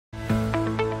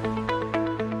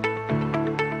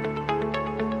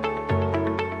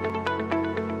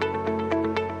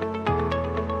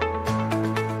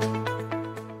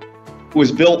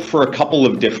was built for a couple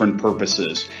of different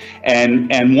purposes.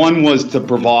 And one was to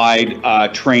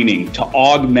provide training, to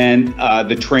augment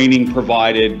the training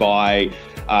provided by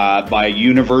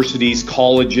universities,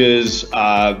 colleges,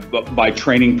 by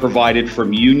training provided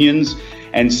from unions.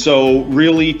 And so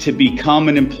really to become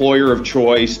an employer of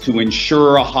choice, to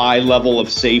ensure a high level of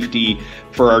safety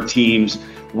for our teams,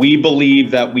 we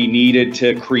believe that we needed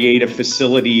to create a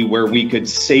facility where we could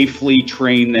safely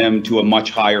train them to a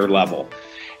much higher level.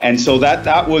 And so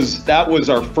that was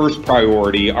our first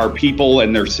priority, our people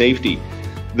and their safety.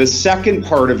 The second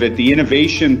part of it, the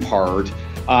innovation part,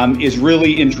 is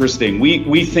really interesting.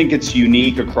 We think it's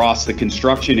unique across the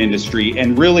construction industry,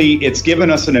 and really it's given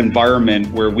us an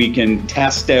environment where we can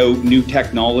test out new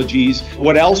technologies.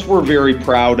 What else we're very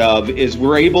proud of is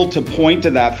we're able to point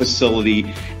to that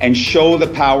facility and show the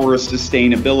power of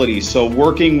sustainability. So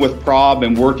working with PROB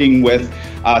and working with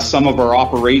some of our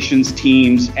operations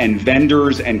teams and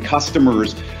vendors and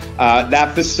customers,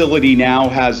 that facility now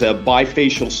has a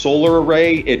bifacial solar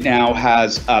array. It now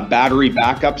has a battery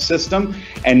backup system.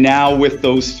 And now with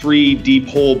those 3 deep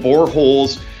hole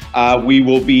boreholes, we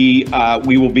will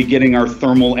be getting our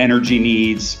thermal energy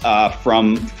needs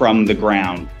from the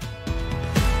ground.